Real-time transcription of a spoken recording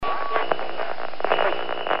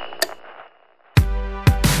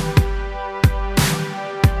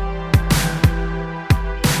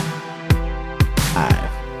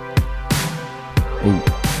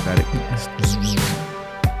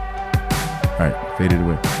right, faded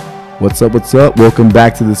away. What's up? What's up? Welcome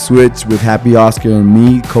back to The Switch with Happy Oscar and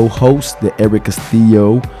me, co-host, the Eric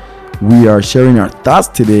Castillo. We are sharing our thoughts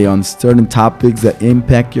today on certain topics that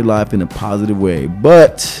impact your life in a positive way.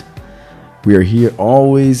 But we are here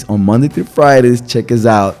always on Monday through Fridays. Check us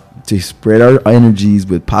out to spread our energies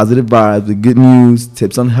with positive vibes, with good news,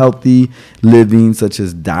 tips on healthy living, such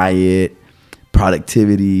as diet,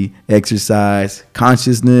 productivity, exercise,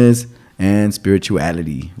 consciousness, and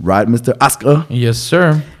spirituality. Right, Mr. Oscar? Yes,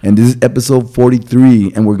 sir. And this is episode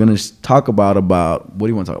 43, and we're going to talk about what do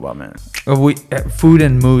you want to talk about, man? Food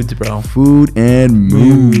and moods, bro. Food and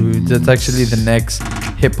moods. That's actually the next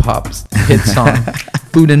hip-hop hit song.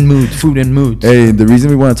 Food and moods, food and moods. Hey, the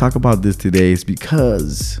reason we want to talk about this today is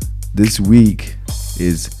because this week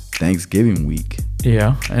is Thanksgiving week.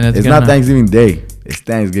 Yeah. And it's not Thanksgiving Day. It's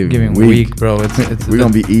Thanksgiving week, bro. We're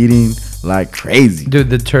going to be eating like crazy.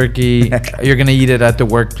 Dude, the turkey, you're going to eat it at the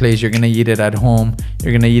workplace. You're going to eat it at home.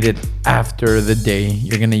 You're going to eat it after the day.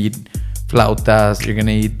 You're going to eat flautas. You're going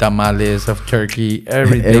to eat tamales of turkey.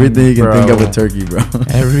 Everything you can think of with turkey, bro.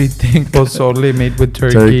 Everything. Pozole made with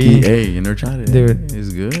turkey. Hey, you never tried it. Dude.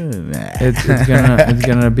 It's good. It's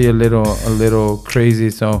gonna be a little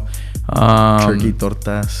crazy. So turkey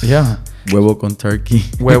tortas. Yeah. Huevo con turkey.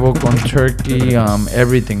 Huevo con turkey.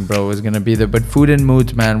 Everything, bro, is going to be there. But food and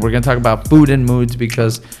moods, man. We're going to talk about food and moods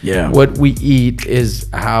because what we eat is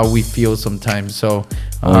how we feel sometimes. So,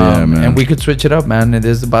 and we could switch it up, man. It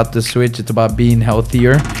is about the switch. It's about being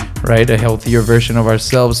healthier, right? A healthier version of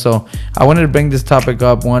ourselves. So I wanted to bring this topic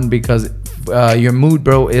up, one, because your mood,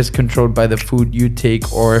 bro, is controlled by the food you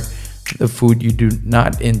take or the food you do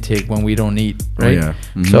not intake when we don't eat, right?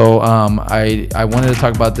 Mm-hmm. So I wanted to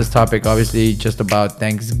talk about this topic, obviously just about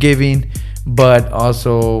Thanksgiving, but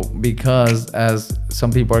also because as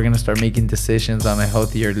some people are going to start making decisions on a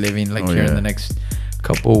healthier living, like in the next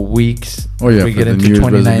couple weeks. We get into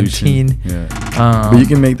 2019. But you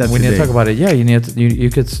can make that we today. need to talk about it. Yeah, you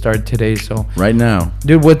could start today. So right now,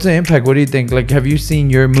 dude, what's the impact? What do you think? Like, have you seen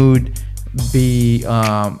your mood be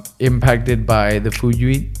impacted by the food you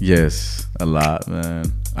eat? Yes, a lot, man.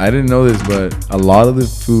 I didn't know this, but a lot of the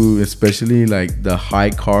food, especially like the high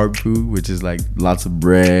carb food, which is like lots of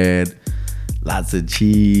bread, lots of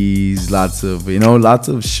cheese, lots of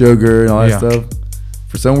sugar and all that stuff.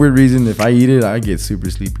 For some weird reason, if I eat it, I get super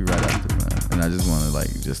sleepy right after, man, and I just want to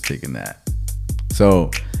like just take a nap.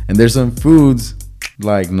 So, and there's some foods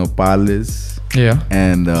like nopales,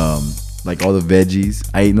 and like all the veggies.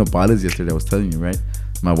 I ate nopales yesterday. I was telling you, right?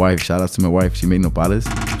 My wife, shout out to my wife. She made nopales.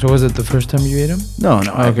 So was it the first time you ate them? No.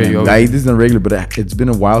 Okay, I eat this on regular, but it's been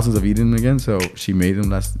a while since I've eaten them again. So she made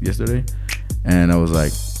them yesterday, and I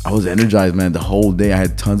was energized, man. The whole day I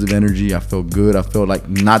had tons of energy. I felt good. I felt like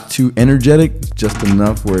not too energetic, just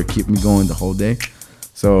enough where it kept me going the whole day.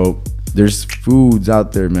 So there's foods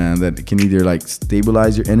out there, man, that can either like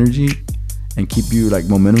stabilize your energy and keep you like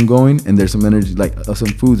momentum going, and there's some energy, like some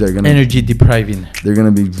foods that are gonna energy depriving. They're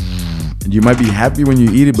gonna be, you might be happy when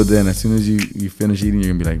you eat it, but then as soon as you finish eating,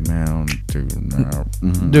 you're gonna be like, man,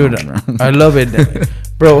 dude, I love it.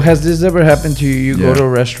 Bro, has this ever happened to you? You go to a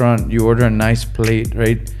restaurant, you order a nice plate,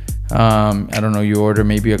 right? I don't know, you order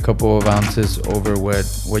maybe a couple of ounces over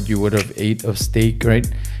what you would have ate of steak, right?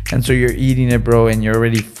 And so you're eating it, bro, and you're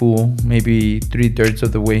already full, maybe 3/3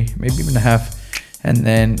 of the way, maybe even half. And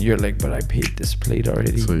then you're like, but I paid this plate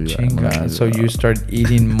already. So you start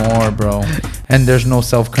eating more, bro. And there's no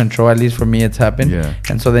self-control. At least for me, it's happened. Yeah.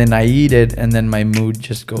 And so then I eat it, and then my mood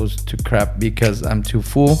just goes to crap because I'm too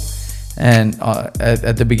full. And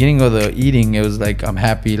at the beginning of the eating, it was like I'm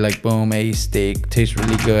happy, like boom, a steak tastes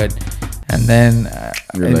really good. And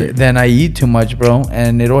then I eat too much, bro.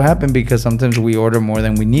 And it'll happen because sometimes we order more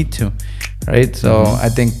than we need to, right? So I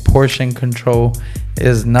think portion control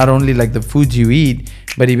is not only like the foods you eat,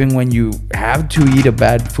 but even when you have to eat a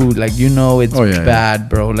bad food, like it's bad,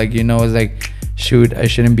 bro. Like it's like, shoot, I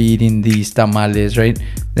shouldn't be eating these tamales, right?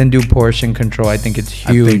 Then do portion control. I think it's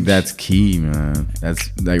huge. I think that's key, man. That's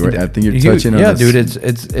like I think you're touching on. Yeah, dude, it's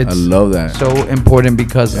I love that. So important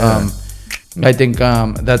because I think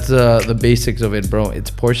that's the basics of it, bro. It's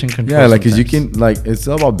portion control. Yeah, like, cause you can, like, it's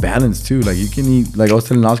all about balance too. Like, you can eat, like I was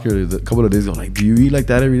telling Oscar a couple of days ago, like, do you eat like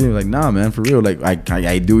that every day? Like, nah, man, for real. Like,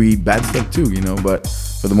 I do eat bad stuff too, but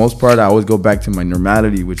for the most part, I always go back to my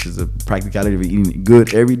normality, which is the practicality of eating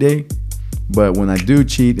good every day. But when I do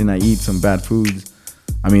cheat and I eat some bad foods,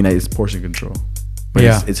 I mean, it's portion control. But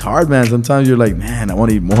it's hard, man. Sometimes you're like, man, I want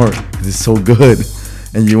to eat more because it's so good.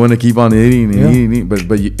 And you want to keep on eating and eating.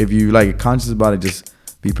 But if you like conscious about it, just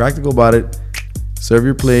be practical about it. Serve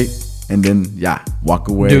your plate and then walk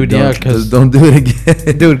away. Dude, because don't do it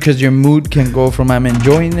again. Dude, because your mood can go from I'm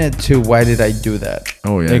enjoying it to why did I do that?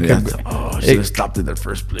 Oh yeah, I should have stopped at that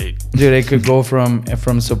first plate. Dude, it could go from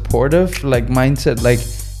supportive like mindset, like,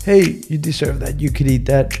 hey, you deserve that, you could eat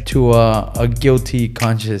that, to a guilty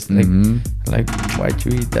conscious, like why'd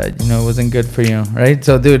you eat that? It wasn't good for you, right?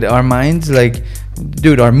 So, dude, our minds,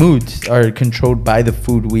 our moods are controlled by the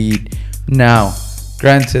food we eat. Now,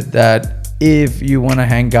 granted that if you want to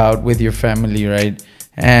hang out with your family, right,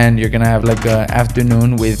 and you're gonna have like an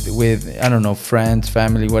afternoon with I don't know, friends,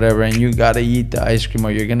 family, whatever, and you gotta eat the ice cream,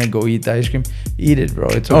 or you're gonna go eat the ice cream, eat it, bro.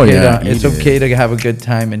 It's okay. It's okay to have a good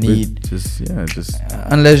time and eat. Just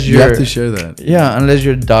unless you have to share that. Yeah, unless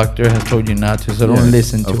your doctor has told you not to, so don't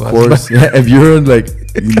listen to us. Of course, if you're like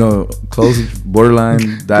close borderline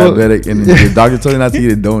diabetic, and your doctor told you not to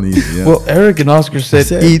eat it, don't eat it. Yeah. Well, Eric and Oscar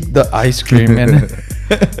said eat the ice cream, and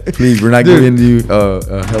please, we're not giving you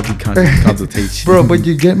a healthy consultation, bro. But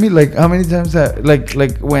you get me? Like, how many times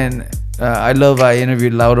like when I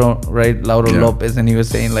interviewed Lauro, right? Lauro Lopez, and he was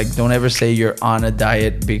saying, like, don't ever say you're on a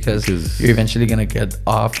diet because you're eventually gonna get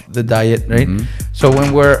off the diet, right? So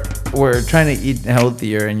when we're trying to eat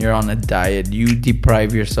healthier and you're on a diet, you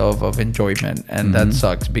deprive yourself of enjoyment, and that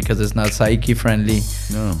sucks because it's not psyche friendly.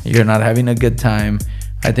 No, you're not having a good time.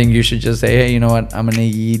 I think you should just say, hey, you know what? I'm gonna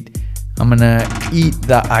eat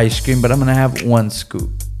the ice cream, but I'm gonna have one scoop.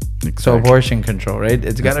 Exactly. So portion control, right?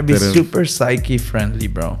 It's gotta be super psyche friendly,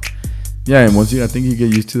 bro. Yeah, and once I think you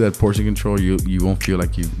get used to that portion control, you won't feel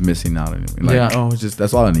like you're missing out on anything. Like, it's just,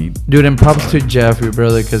 that's all I need. Dude, and props to Jeff, your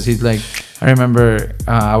brother, because he's like, I remember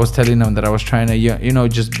I was telling him that I was trying to,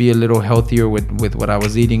 just be a little healthier with what I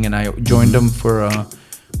was eating, and I joined him for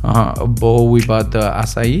a bowl. We bought the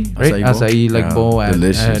acai, right? Acai bowl.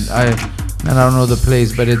 Delicious. And I don't know the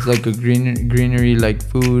place, but it's like a greenery like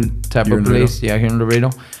food type of place. Here in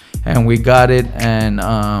Laredo. And we got it, and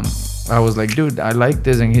I was like, dude, I like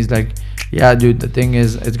this. And he's like, yeah, dude, the thing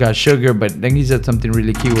is, it's got sugar. But then he said something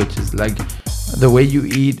really key, which is like, the way you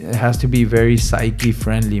eat, it has to be very psyche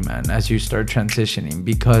friendly, man, as you start transitioning,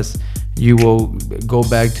 because you will go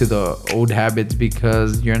back to the old habits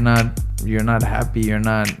because you're not happy,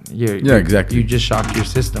 exactly, you just shock your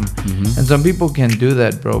system. And some people can do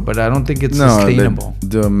that, bro, but I don't think it's sustainable.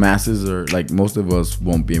 The masses are like, most of us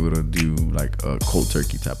won't be able to do like a cold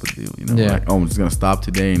turkey type of deal, like, I'm just gonna stop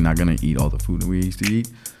today and not gonna eat all the food that we used to eat.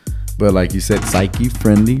 But like you said, psyche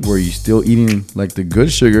friendly, where you're still eating like the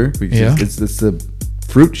good sugar, because it's the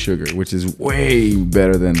fruit sugar, which is way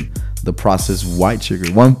better than the processed white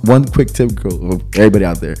sugar. One quick tip, of everybody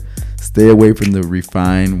out there: stay away from the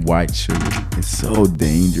refined white sugar. It's so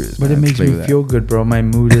dangerous. But it makes me feel good, bro. My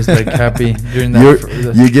mood is like happy during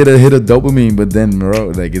that. You get a hit of dopamine, but then, bro,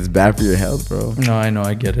 like, it's bad for your health, bro. No, I know,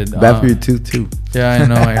 I get it. Bad for your tooth too. Yeah, I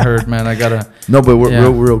know. I heard, man. I gotta. No, but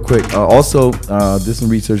real quick. Also, did some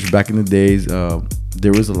research back in the days.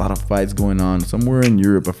 There was a lot of fights going on somewhere in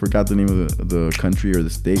Europe. I forgot the name of the country or the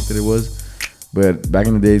state that it was. But back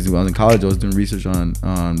in the days when I was in college, I was doing research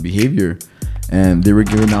on behavior, and they were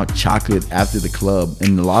giving out chocolate after the club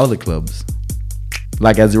in a lot of the clubs.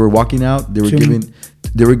 Like, as they were walking out, they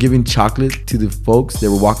were giving chocolate to the folks that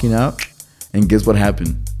were walking out, and guess what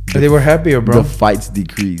happened? They were happier, bro. The fights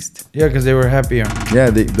decreased. Yeah, because they were happier. Yeah,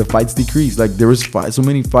 the fights decreased. Like, there was so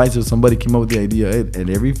many fights that somebody came up with the idea, hey, at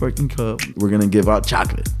every fucking club, we're going to give out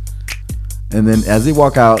chocolate. And then as they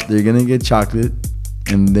walk out, they're going to get chocolate,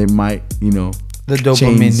 and they might, the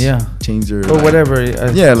dopamine, change their, or whatever.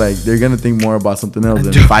 Like, they're going to think more about something else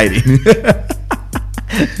than fighting.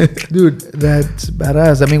 Dude, that's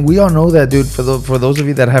badass. I mean, we all know that, dude. For those of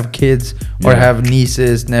you that have kids or have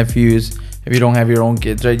nieces, nephews, if you don't have your own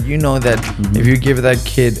kids, right? You know that if you give that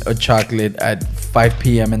kid a chocolate at 5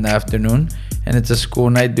 p.m. in the afternoon and it's a school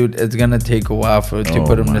night, dude, it's gonna take a while to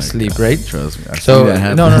put them to sleep, right? Trust me.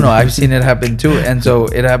 No, I've seen it happen too, and so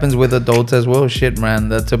it happens with adults as well. Shit, man,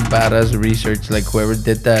 that's a badass research. Like, whoever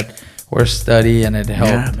did that or study, and it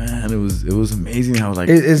helped. Yeah, man, it was amazing how, like,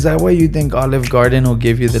 is that why you think Olive Garden will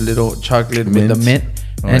give you the little chocolate with the mint,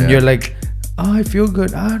 and you're like, oh, I feel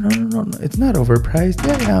good. No, it's not overpriced.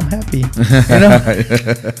 Yeah, I'm happy.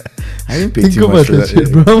 I didn't pay too much for that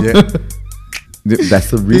shit, bro. That's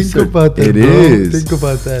the research. Think about that, It bro. is. Think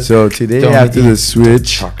about that. So today, after the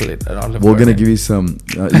switch, chocolate at Olive we're gonna give you some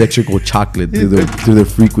electrical chocolate through the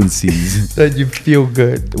frequencies. That you feel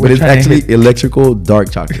good. But it's actually electrical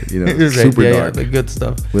dark chocolate. Super dark. Yeah, the good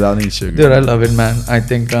stuff. Without any sugar. Dude, I love it, man. I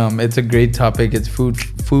think it's a great topic. It's food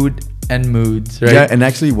and moods, right? Yeah, and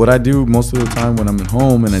actually, what I do most of the time when I'm at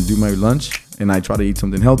home and I do my lunch and I try to eat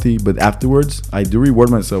something healthy, but afterwards I do reward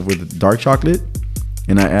myself with dark chocolate.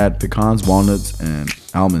 And I add pecans, walnuts, and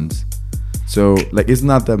almonds. So like it's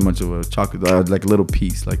not that much of a chocolate, like a little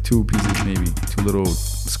piece, like 2 pieces, maybe 2 little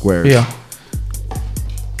squares. Yeah.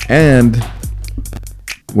 And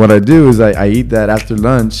what I do is I eat that after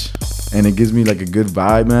lunch, and it gives me like a good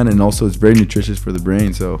vibe, man. And also it's very nutritious for the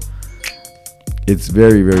brain, so it's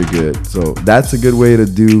very, very good. So that's a good way to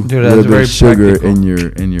do a little bit of sugar practical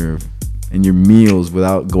in your meals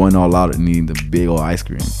without going all out and eating the big old ice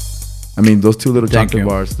cream. I mean, those 2 little chocolate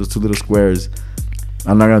bars, those 2 little squares,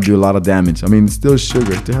 I'm not gonna do a lot of damage. I mean, it's still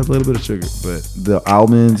sugar. It still has a little bit of sugar, but the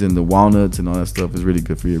almonds and the walnuts and all that stuff is really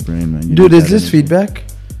good for your brain, man. Dude, is this feedback?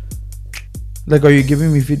 Like, are you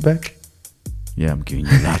giving me feedback? Yeah, I'm giving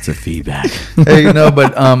you lots of feedback. Hey, no,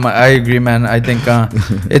 but I agree, man. I think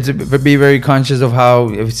it's be very conscious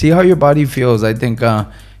of see how your body feels. I think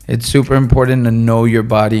it's super important to know your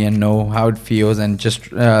body and know how it feels, and just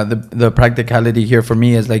the practicality here for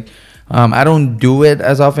me is like I don't do it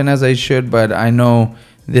as often as I should, but I know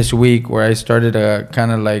this week where I started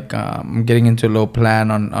kind of like getting into a little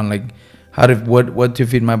plan on like how to what to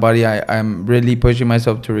feed my body. I'm really pushing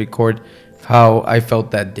myself to record how I felt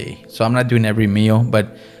that day. So I'm not doing every meal,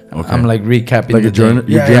 but I'm like recapping like the day.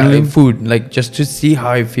 Yeah, food, like just to see how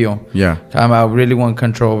I feel. Yeah. I really want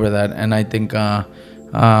control over that, and I think that's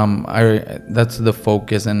the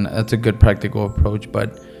focus, and that's a good practical approach.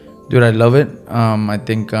 But dude, I love it. I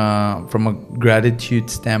think from a gratitude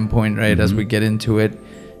standpoint, right, as we get into it,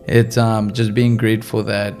 it's just being grateful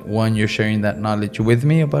that one, you're sharing that knowledge with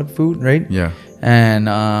me about food, right? Yeah. And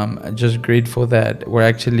just grateful that we're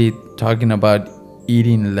actually talking about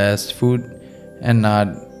eating less food and not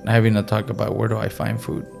having to talk about where do I find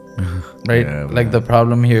food, right? Yeah, like the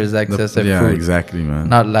problem here is excessive food. Yeah, exactly, man.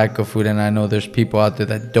 Not lack of food. And I know there's people out there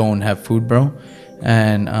that don't have food, bro.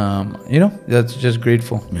 And that's just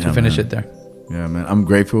grateful to finish it there. Yeah, man. I'm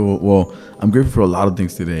grateful. Well, I'm grateful for a lot of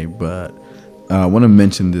things today, but I want to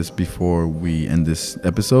mention this before we end this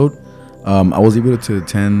episode. I was able to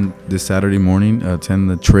attend this Saturday morning, attend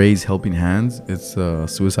the Trey's Helping Hands. It's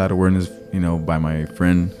suicide awareness, by my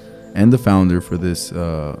friend and the founder for this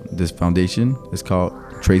foundation. It's called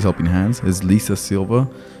Trey's Helping Hands. It's Lisa Silva.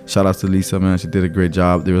 Shout out to Lisa, man. She did a great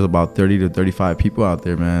job. There was about 30 to 35 people out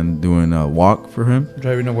there, man, doing a walk for him.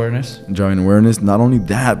 Driving awareness. Not only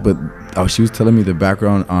that, but she was telling me the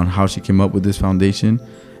background on how she came up with this foundation.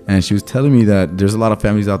 And she was telling me that there's a lot of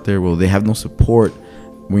families out there where they have no support.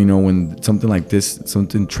 When something like this,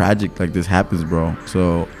 something tragic like this happens, bro.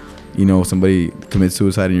 So, somebody commits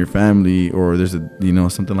suicide in your family, or there's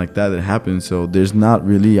something like that happens. So there's not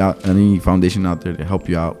really any foundation out there to help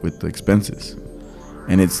you out with the expenses.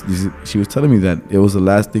 And she was telling me that it was the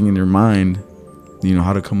last thing in their mind,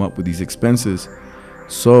 how to come up with these expenses.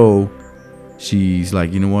 So she's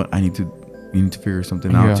like, you know what? We need to figure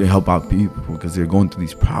something out to help out people, because they're going through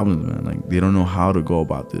these problems, man. Like, they don't know how to go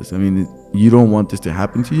about this. I mean, you don't want this to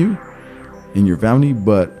happen to you in your family,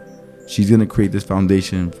 but she's going to create this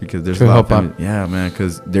foundation because there's a lot of families. Yeah, man,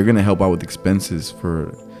 because they're going to help out with expenses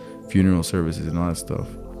for funeral services and all that stuff.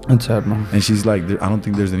 That's sad, man. And she's like, I don't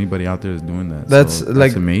think there's anybody out there that's doing that. That's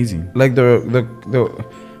amazing. Like the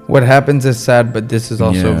what happens is sad, but this is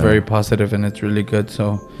also very positive, and it's really good.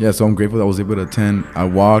 So so I'm grateful that I was able to attend. I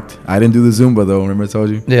walked. I didn't do the Zumba though. Remember I told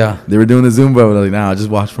you? Yeah. They were doing the Zumba. I was like, nah, I just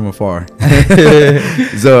watched from afar.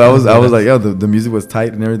 So I was like, the music was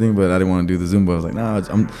tight and everything, but I didn't want to do the Zumba. I was like, nah,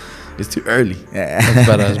 it's too early. That's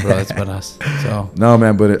badass, bro. That's badass. So no,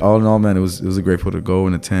 man, but all in all, man, it was a grateful to go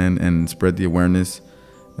and attend and spread the awareness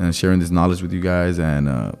and sharing this knowledge with you guys, and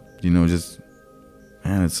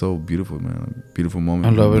man, it's so beautiful, man. Beautiful moment. I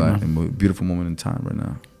love it, man. Beautiful moment in time right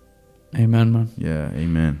now. Amen, man. Yeah,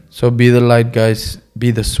 amen. So be the light, guys. Be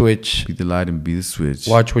the switch. Be the light and be the switch.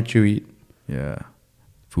 Watch what you eat. Yeah.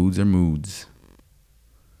 Foods are moods.